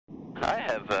I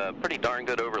have pretty darn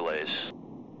good overlays.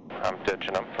 I'm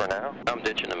ditching them for now. I'm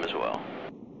ditching them as well.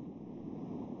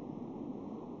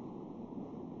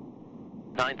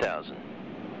 9,000.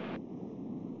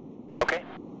 Okay.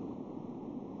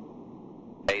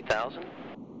 8,000.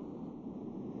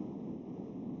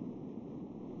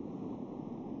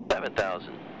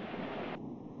 7,000.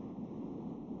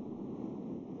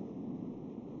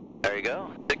 There you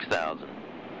go. 6,000.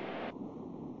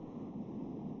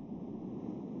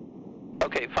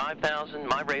 Okay, 5,000.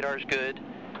 My radar's good,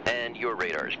 and your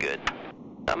radar's good.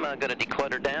 I'm going to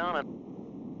declutter down.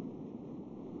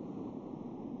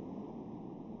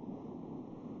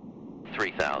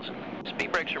 3,000.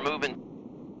 Speed brakes are moving.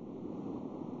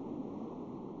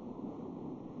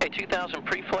 Hey, 2,000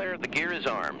 pre-flare. The gear is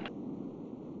armed.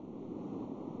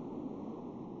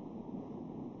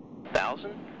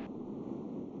 1,000.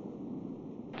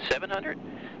 700.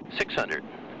 600.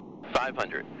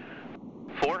 500.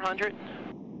 400.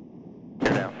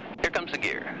 You're down. Here comes the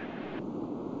gear.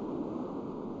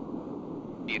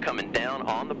 You coming down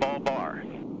on the ball bar.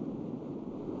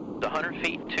 100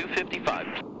 feet, 255.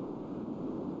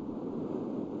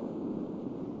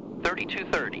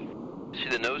 3230. See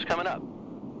the nose coming up.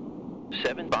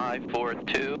 7, 5, 4,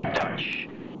 2, touch.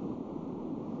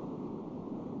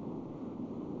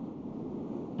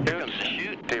 Here comes the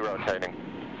chute. Derotating.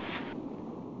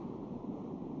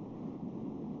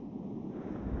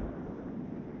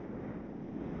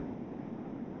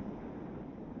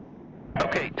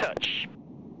 Okay, touch.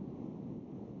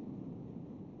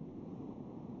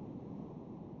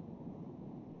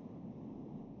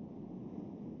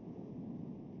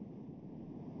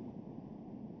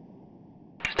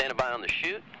 Standing by on the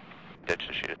chute. Ditch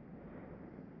the chute.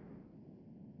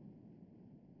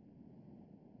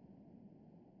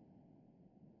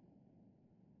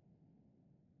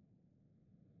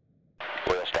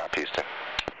 Wheel stop, Houston.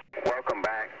 Welcome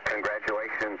back.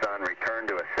 Congratulations on return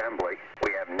to assembly.